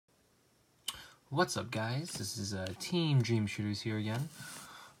What's up, guys? This is Team Dream Shooters here again.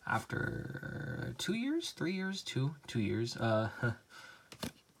 After 2 years, 3 years, 2 years. And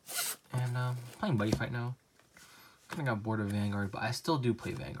playing Buddyfight now. Kind of got bored of Vanguard, but I still do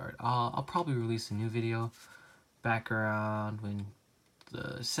play Vanguard. I'll probably release a new video back around when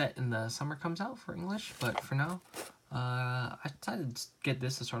the set in the summer comes out for English. But for now, I decided to get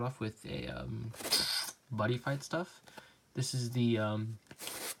this to start off with a Buddyfight stuff. This is the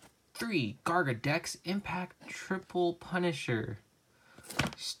 3 GargaDeck's Impact Triple Punisher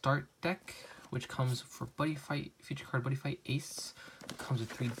Start Deck, which comes for Buddyfight, feature card Buddyfight Ace. It comes with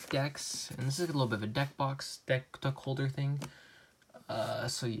 3 decks, and this is a little bit of a deck holder thing.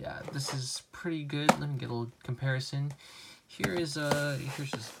 So yeah, this is pretty good. Let me get a little comparison. Here's just a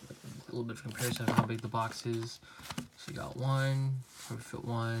little bit of comparison of how big the box is. So you got one, fit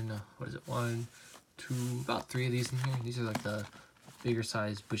one, what is it, 1, 2, about 3 of these in here. These are like the bigger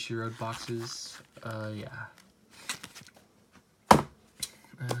size Bushy Road boxes. Yeah.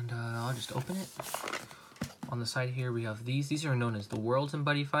 And I'll just open it. On the side here we have these. These are known as the worlds in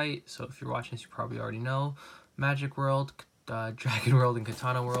Buddyfight. So if you're watching this, you probably already know. Magic World, Dragon World, and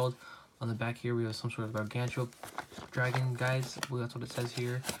Katana World. On the back here we have some sort of Gargantua Dragon guys. Well, that's what it says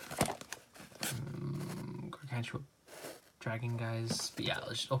here. Gargantua Dragon guys. But yeah,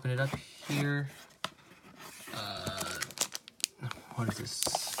 let's just open it up here. What is this?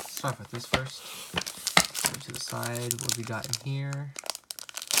 Start with this first. Go to the side. What we got in here?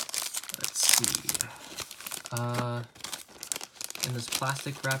 Let's see. In this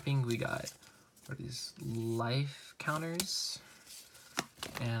plastic wrapping, we got what are these life counters,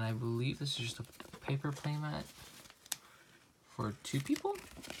 and I believe this is just a paper playmat for 2 people.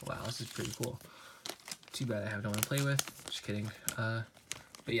 Wow, this is pretty cool. Too bad I have no one to play with. Just kidding.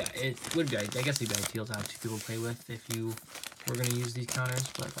 But yeah, it would be. I guess it'd be ideal to have 2 people to play with if you were gonna use these counters,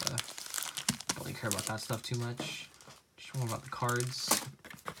 but I don't really care about that stuff too much. Just more about the cards.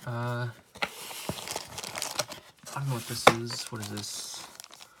 I don't know what this is. What is this?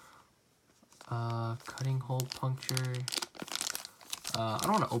 Cutting hole puncture. I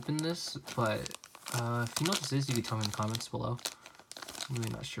don't want to open this, but if you know what this is, you can tell me in the comments below. I'm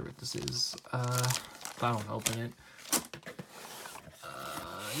really not sure what this is. But I don't want to open it.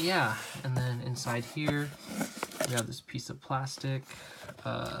 Yeah, and then inside here we have this piece of plastic.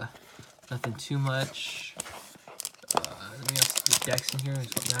 Nothing too much. We have the decks in here is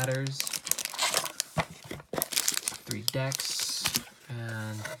what matters. 3 decks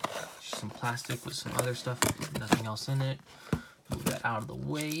and just some plastic with some other stuff. Nothing else in it. Move that out of the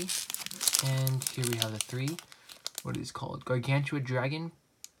way. And here we have the 3. What are these called? Gargantua Dragon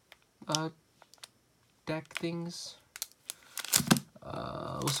deck things.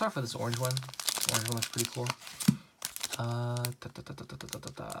 We'll start with this orange one. Orange one looks pretty cool.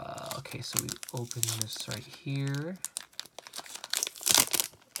 Okay, so we open this right here.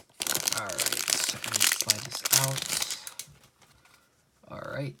 Alright, so let me slide this out.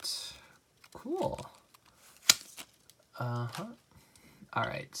 Alright, cool.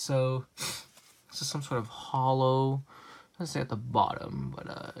 Alright, so this is some sort of hollow, let's say at the bottom,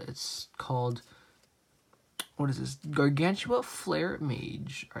 but it's called, what is this? Gargantua Flare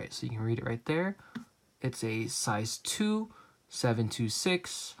Mage. Alright, so you can read it right there. It's a size 2,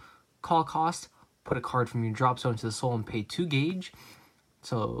 726, call cost, put a card from your drop zone into the soul and pay 2 gauge.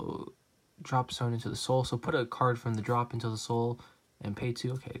 So, drop zone into the soul. So, put a card from the drop into the soul and pay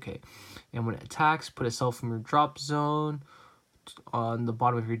 2. Okay. And when it attacks, put a cell from your drop zone on the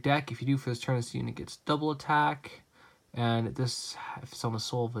bottom of your deck. If you do for this turn, this unit gets double attack. And this, if it's on the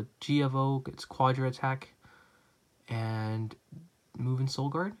soul of a G-Evo, gets quadra attack. And move in soul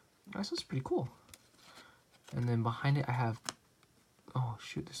guard. Alright, so that's pretty cool. And then behind it I have, oh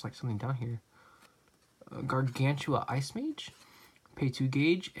shoot, there's like something down here. Gargantua Ice Mage. Pay 2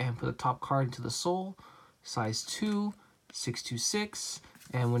 gauge and put the top card into the soul. Size 2, 626.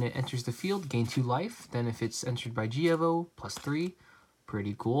 And when it enters the field, gain 2 life. Then if it's entered by G-Evo, +3.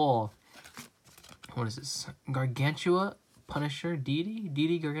 Pretty cool. What is this? Gargantua Punisher Deity?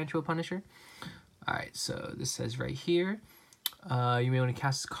 Deity Gargantua Punisher. Alright, so this says right here. You may want to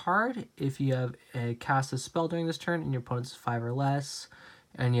cast a card if you have cast a spell during this turn and your opponent's 5 or less,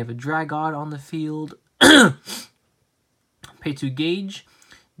 and you have a drag god on the field. Pay 2 gauge,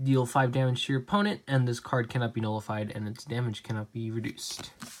 deal 5 damage to your opponent, and this card cannot be nullified and its damage cannot be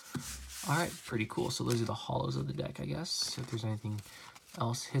reduced. Alright, pretty cool. So those are the hollows of the deck, I guess. If there's anything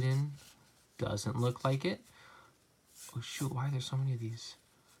else hidden, doesn't look like it. Oh shoot, why are there so many of these?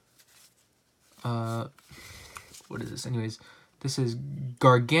 What is this? Anyways, this is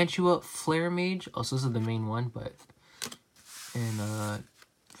Gargantua Flare Mage. Also, this is the main one, but in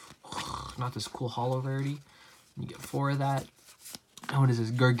not this cool hollow rarity. You get 4 of that. And what is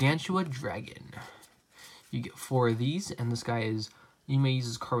this? Gargantua Dragon. You get 4 of these, and this guy is, you may use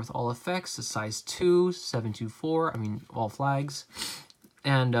this card with all effects. It's size 2, 724, I mean, all flags.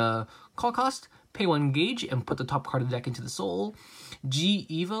 And call cost, pay 1 gauge, and put the top card of the deck into the soul. G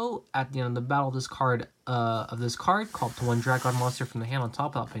Evo, at the end of the battle, this card, call up to 1 Dragon monster from the hand on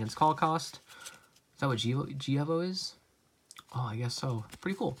top without paying its call cost. Is that what G Evo is? Oh, I guess so.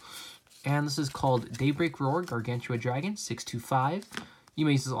 Pretty cool. And this is called Daybreak Roar, Gargantua Dragon, 625. You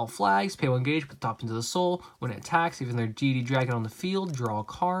may use this all flags, pay 1 gauge, put the top into the soul. When it attacks, even their deity dragon on the field, draw a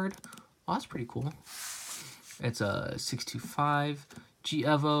card. Oh, that's pretty cool. It's a 625. G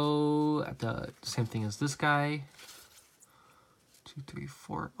Evo, at the same thing as this guy. 2, 3,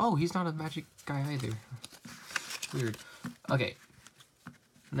 4. Oh, he's not a magic guy either. Weird. Okay.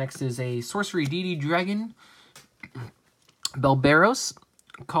 Next is a sorcery deity dragon. Belberos.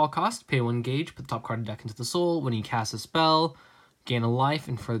 Call cost, pay 1 gauge, put the top card of the deck into the soul. When you cast a spell, gain a life,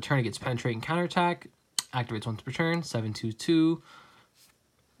 and for the turn it gets penetrate and counterattack. Activates once per turn, 722.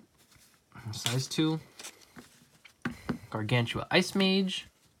 Size 2. Gargantua Ice Mage.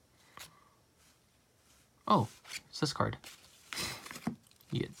 Oh, it's this card.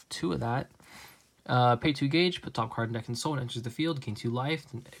 You get 2 of that. Pay 2 gauge, put top card in deck and soul, and enters the field, gain 2 life.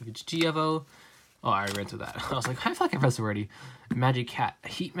 And if it's G Evo. Oh, I already ran through that. I was like, I feel like I pressed it already. Magic Cat,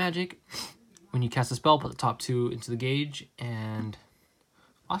 Heat Magic. When you cast a spell, put the top 2 into the gauge, and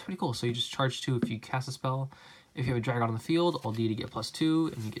oh, that's pretty cool. So you just charge 2 if you cast a spell. If you have a Dragon on the field, all deity get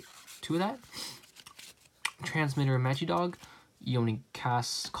 +2, and you get 2 of that. Transmitter Magidog. You only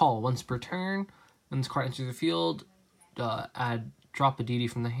call once per turn. When this card enters the field, drop a deity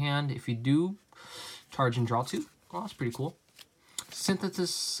from the hand. If you do, charge and draw 2. Oh, that's pretty cool.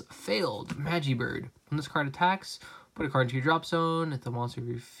 Synthesis Failed, Magibird. When this card attacks, put a card into your drop zone at the monster of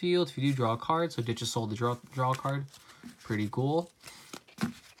your field. If you do, draw a card. So ditch a soul to draw a card. Pretty cool.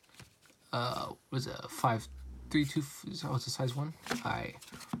 Was it 5, 3, 2? Oh, it's a size 1. Alright.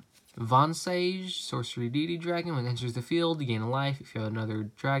 Von Sage, Sorcery Deity Dragon. When it enters the field, you gain a life. If you have another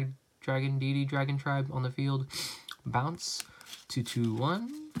Dragon Deity Dragon Tribe on the field, bounce. 2, 2,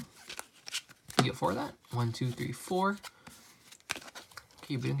 1. You get 4 of that. 1, 2, 3, 4.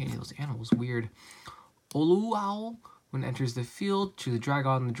 Okay, we don't get any of those animals. Weird. Oluowl. When it enters the field, choose a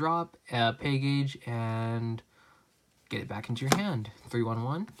dragon on the drop, pay gauge, and get it back into your hand. 3, 1,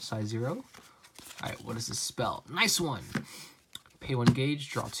 1, size 0. Alright, what is this spell? Nice one! Pay 1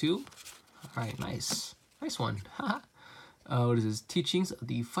 gauge, draw 2. Alright, nice. Nice one. Haha. What is this? Teachings of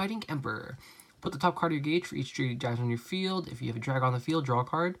the Fighting Emperor. Put the top card of your gauge for each dragon on your field. If you have a dragon on the field, draw a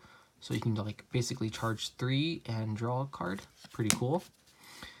card. So you can like basically charge 3 and draw a card. Pretty cool.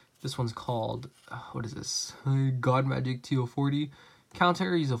 This one's called, what is this? God Magic TO40.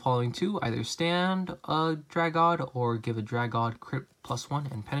 Counter, use the following 2. Either stand a Dragod or give a Dragod crit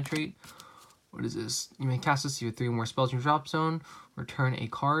 +1 and penetrate. What is this? You may cast this if you have 3 or more spells in your drop zone. Return a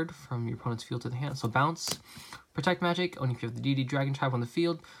card from your opponent's field to the hand. So bounce. Protect Magic, only if you have the deity Dragon Tribe on the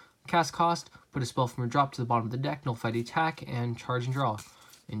field. Cast cost, put a spell from your drop to the bottom of the deck, nullify the attack, and charge and draw.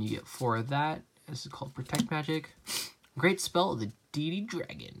 And you get 4 of that. This is called Protect Magic. Great spell, the Deity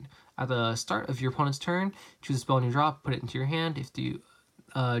Dragon. At the start of your opponent's turn, choose a spell in your drop, put it into your hand. If you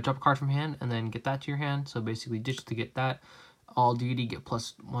drop a card from hand, and then get that to your hand. So basically ditch to get that. All deity get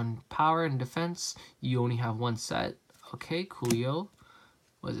 +1 power and defense. You only have 1 set. Okay, coolio.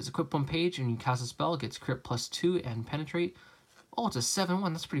 What is this? Equip 1 page, and you cast a spell, it gets crit +2 and penetrate. Oh, it's a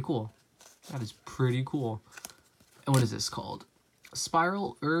 7/1. That's pretty cool. That is pretty cool. And what is this called?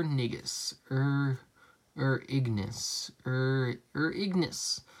 Spiral Ignis. Ignis.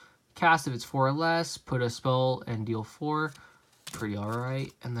 Cast if it's 4 or less. Put a spell and deal 4. Pretty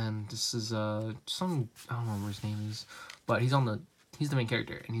alright. And then this is I don't remember his name is, but he's the main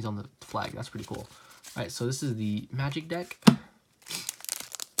character and he's on the flag. That's pretty cool. Alright, so this is the Magic deck.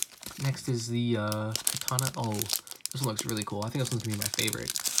 Next is the Katana. Oh, this one looks really cool. I think this one's gonna be my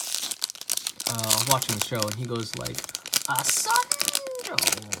favorite. I was watching the show and he goes like, Asando,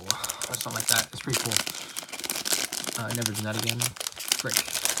 or something like that. It's pretty cool. Never done that again. Frick.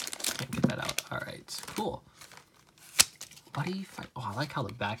 Can't get that out. Alright, cool. Buddyfight. Oh, I like how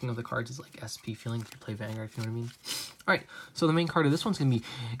the backing of the cards is like SP feeling if you play Vanguard, if you know what I mean. Alright, so the main card of this one's going to be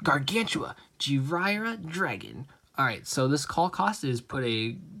Gargantua Jiraiya Dragon. Alright, so this call cost is put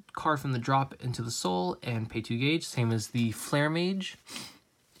a card from the drop into the soul and pay 2 gauge, same as the Flare Mage.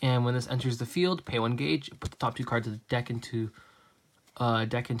 And when this enters the field, pay 1 gauge, put the top 2 cards of the deck into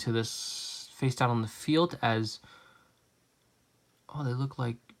this face down on the field as, oh, they look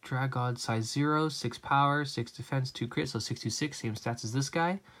like Dragod size 0, 6 power, 6 defense, 2 crit, so 626, same stats as this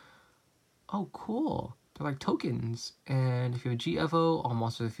guy. Oh, cool. They're like tokens. And if you have a GFO, all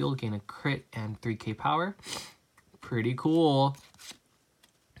monsters in the field gain a crit and 3k power. Pretty cool.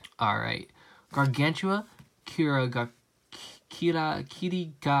 Alright. Gargantua, Kirigakure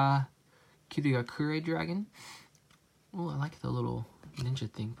Dragon. Oh, I like the little ninja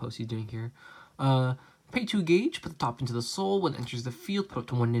thing pose he's doing here. Pay 2 gauge, put the top into the soul. When it enters the field, put up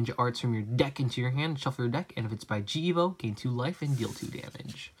to 1 ninja arts from your deck into your hand, shuffle your deck, and if it's by G-Evo, gain 2 life and deal 2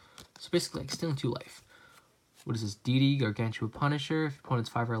 damage. So basically, like, stealing 2 life. What is this? DD, Gargantua Punisher. If your opponent's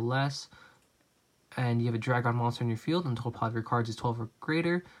 5 or less, and you have a Dragon monster in your field, and the total power of your cards is 12 or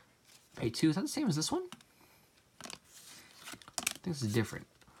greater, pay 2. Is that the same as this one? I think this is different.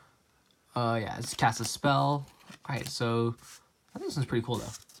 Yeah, it's cast a spell. Alright, so I think this one's pretty cool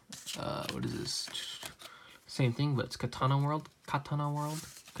though. What is this? Same thing, but it's Katana World. Katana.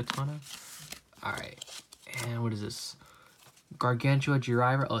 Alright, and what is this? Gargantua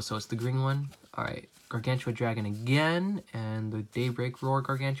Jiraiya. Oh, so it's the green one. Alright, Gargantua Dragon again, and the Daybreak Roar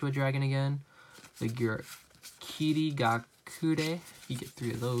Gargantua Dragon again. The Kirigakure. You get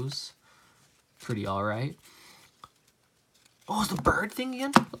 3 of those. Pretty alright. Oh, it's the bird thing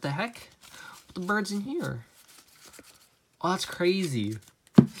again? What the heck? The bird's in here. Oh, that's crazy.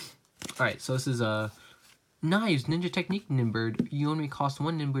 Alright, so this is Knives, Ninja Technique, Nimbird. You only cost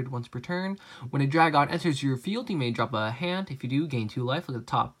 1 Nimbird once per turn. When a Dragon enters your field, you may drop a hand. If you do, gain 2 life. Look at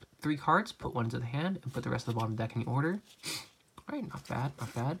the top 3 cards, put 1 into the hand, and put the rest of the bottom deck in the order. Alright, not bad,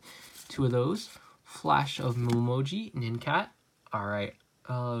 not bad. 2 of those. Flash of Momoji, Nincat. Alright,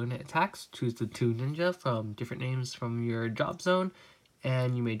 when it attacks, choose the 2 ninja from different names from your drop zone,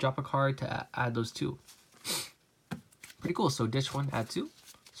 and you may drop a card to add those 2. Pretty cool. So ditch 1, add 2.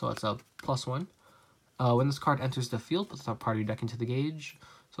 So that's a +1. When this card enters the field, put the top part of your deck into the gauge.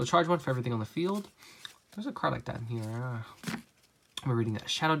 So charge 1 for everything on the field. There's a card like that in here. We're reading that.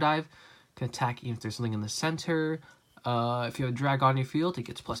 Shadow Dive can attack even if there's something in the center. If you have a drag on your field, it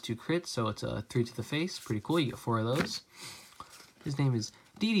gets +2 crit, so it's a 3 to the face. Pretty cool. You get 4 of those. His name is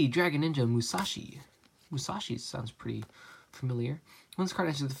DD Dragon Ninja Musashi. Musashi sounds pretty familiar. When this card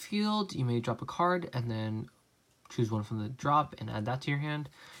enters the field, you may drop a card and then choose 1 from the drop and add that to your hand.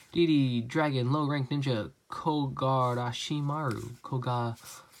 DD Dragon Low Rank Ninja Kogarashimaru.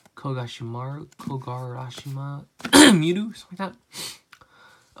 Kogarashima Mewtwo, something like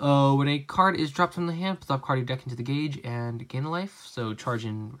that. When a card is dropped from the hand, put the top card of your deck into the gauge and gain a life. So charge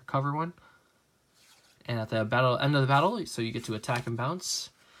and recover 1. And at the end of the battle, so you get to attack and bounce.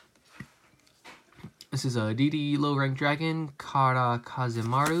 This is a DD Low Rank Dragon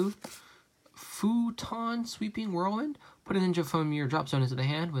Karakazimaru. Futon Sweeping Whirlwind. Put a ninja from your drop zone into the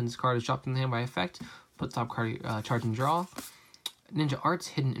hand. When this card is dropped in the hand by effect, put the top card, charge and draw. Ninja Arts,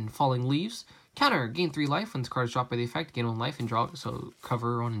 Hidden in Falling Leaves. Counter, gain 3 life. When this card is dropped by the effect, gain 1 life and draw. So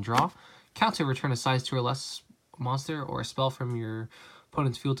cover 1 and draw. Counter, return a size 2 or less monster or a spell from your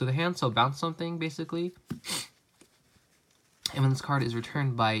opponent's field to the hand. So bounce something, basically. And when this card is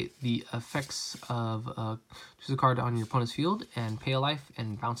returned by the effects of choose a card on your opponent's field and pay a life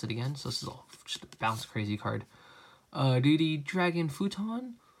and bounce it again. So this is all just a bounce crazy card. DD Dragon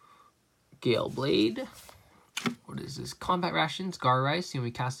Futon, Gale Blade. What is this? Combat Rations, Gar Rice. You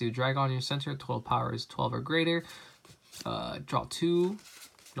may cast a Dragon in your center. Total power is 12 or greater. Draw 2.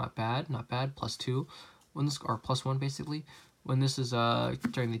 Not bad, not bad. +2. When this, or +1 basically. When this is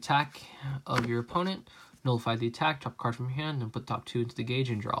during the attack of your opponent, nullify the attack, drop a card from your hand, and put top 2 into the gauge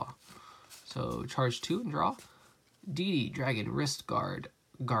and draw. So charge 2 and draw. DD Dragon Wrist Guard,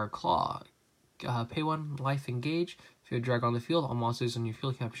 Gar Claw. Pay 1 life and gauge. If you have a drag on the field, all monsters on your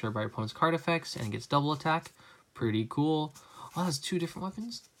field can be destroyed by your opponent's card effects, and it gets double attack. Pretty cool. Oh, that's 2 different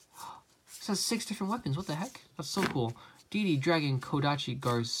weapons? This has 6 different weapons. What the heck? That's so cool. DD Dragon Kodachi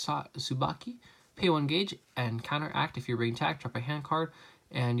Gar Subaki. Pay 1 gauge and counteract. If you're being attacked, drop a hand card,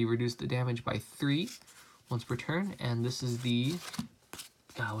 and you reduce the damage by 3 once per turn. And this is the,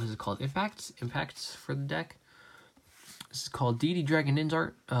 what is it called? Impacts for the deck. This is called DD Dragon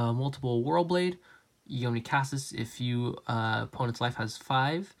Ninja Multiple Whirl Blade. You only cast this if you opponent's life has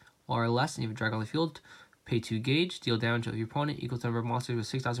 5 or less, and you have a drag on the field. Pay 2 gauge, deal damage of your opponent equals the number of monsters with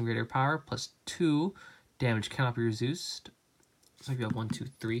 6,000 greater power, +2. Damage cannot be reduced. So if you have 1, 2,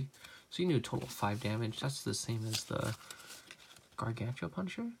 3. So you can do a total of 5 damage. That's the same as the Gargantua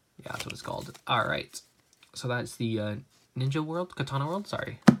Punisher? Yeah, that's what it's called. Alright. So that's the Ninja World, Katana World,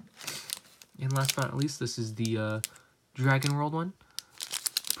 sorry. And last but not least, this is the Dragon World one.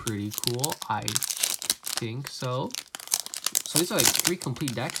 Pretty cool, I think so. So these are like 3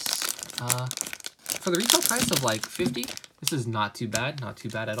 complete decks. For the retail price of like 50, this is not too bad. Not too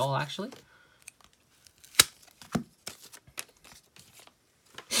bad at all, actually.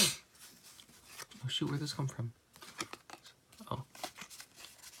 shoot, where'd this come from? Oh.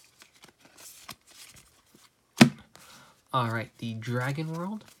 Alright, the Dragon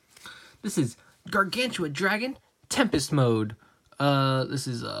World. This is Gargantua Dragon Tempest Mode. This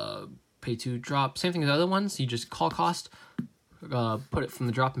is pay 2 drop. Same thing as the other ones. You just call cost, put it from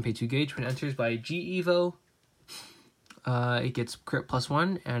the drop and pay 2 gauge. When it enters by G Evo, it gets crit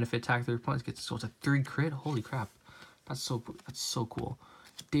 +1, and if it attacks the opponent, it gets so it's a 3 crit. Holy crap, that's so cool.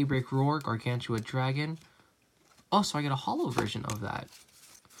 Daybreak Roar, Gargantua Dragon. Oh, so I get a holo version of that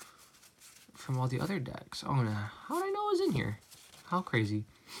from all the other decks. Oh, how did I know it was in here? How crazy.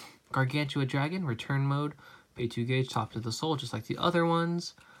 Gargantua Dragon, return mode, pay 2 gauge, top to the soul, just like the other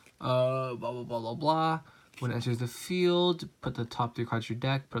ones. Blah, blah, blah, blah, blah. When it enters the field, put the top 3 cards of your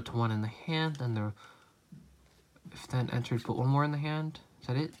deck, put up to 1 in the hand, then if then entered, put 1 more in the hand. Is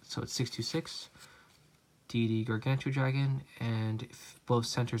that it? So it's 626. DD Gargantua Dragon, and if both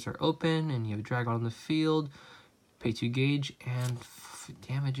centers are open and you have a Dragon on the field, pay 2 gauge and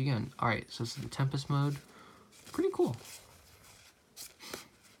damage again. Alright, so this is the Tempest mode. Pretty cool.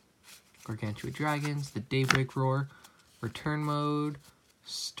 Gargantua Dragons, the Daybreak Roar, return mode,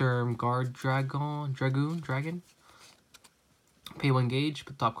 Sturm Guard Dragoon. Pay 1 gauge,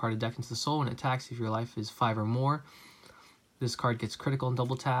 put the top card of the deck into the soul. When it attacks, if your life is 5 or more, this card gets critical and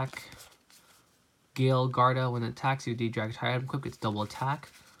double attack. Gale Garda, when it attacks, you D-Drag Triad equip, gets double attack.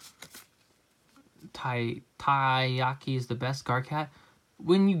 Taiyaki is the best, Garcat.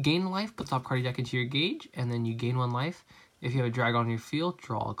 When you gain life, put the top card of your deck into your gauge, and then you gain 1 life. If you have a Dragon on your field,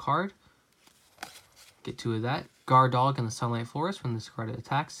 draw a card. Get 2 of that. Gardog in the Sunlight Forest, when this card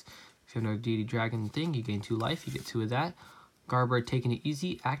attacks, if you have no deity dragon thing, you gain 2 life, you get 2 of that. Garbird, taking it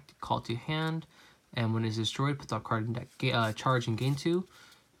easy, act, call to hand, and when it's destroyed, put the top card in deck, charge and gain 2.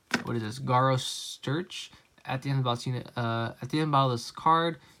 What is this? Garo Sturch. At the end of the battle of this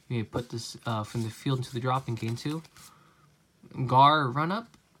card, you may put this from the field into the drop and gain 2. Gar Run Up.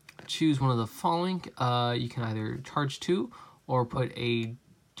 Choose one of the following. You can either charge 2 or put a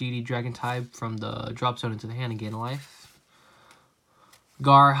DD Dragon type from the drop zone into the hand and gain a life.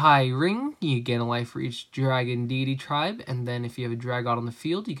 Gar High Ring. You gain a life for each Dragon Deity tribe, and then if you have a Dragon on the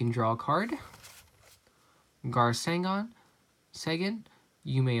field, you can draw a card. Gar Sagan.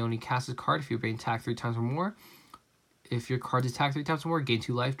 You may only cast a card if you're being attacked 3 times or more. If your card's attacked 3 times or more, gain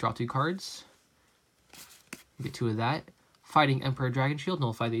 2 life, draw 2 cards. You get 2 of that. Fighting Emperor Dragon Shield,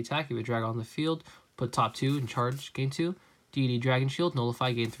 nullify the attack. If you have a Dragon on the field, put top 2 and charge, gain 2. Deity Dragon Shield,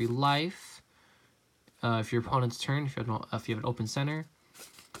 nullify, gain 3 life. If your opponent's turn, if you have an open center.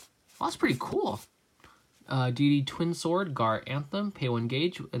 Well, that's pretty cool. Deity Twin Sword, Gar Anthem, pay 1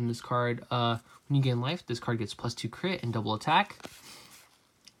 gauge. And this card, when you gain life, this card gets +2 crit and double attack.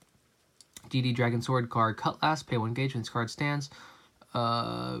 DD Dragon Sword, Gar Cutlass, pay 1 gauge when this card stands.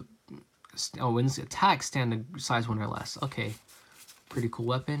 When this attack, stand a size 1 or less. Okay, pretty cool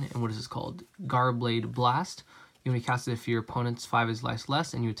weapon. And what is this called? Gar Blade Blast. You only cast it if your opponent's 5 is life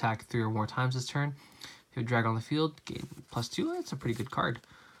less, and you attack 3 or more times this turn. If you have a Dragon on the field, gain +2. That's a pretty good card.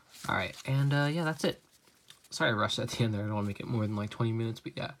 Alright, and yeah, that's it. Sorry I rushed at the end there. I don't want to make it more than like 20 minutes,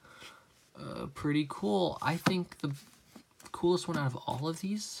 but yeah. Pretty cool. I think the coolest one out of all of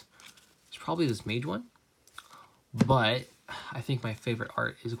these is probably this mage one. But I think my favorite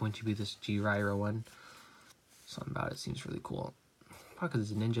art is going to be this G-Rairo one. Something about it seems really cool. Probably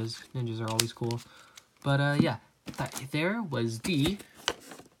because it's ninjas. Ninjas are always cool. But yeah, that there was the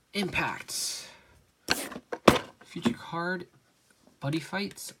Impacts. Future card,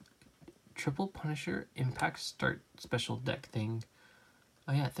 Buddyfight, Triple Punisher, Impact Start Special Deck thing.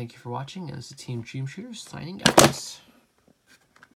 Oh yeah, thank you for watching. This is Team Dream Shooters signing out.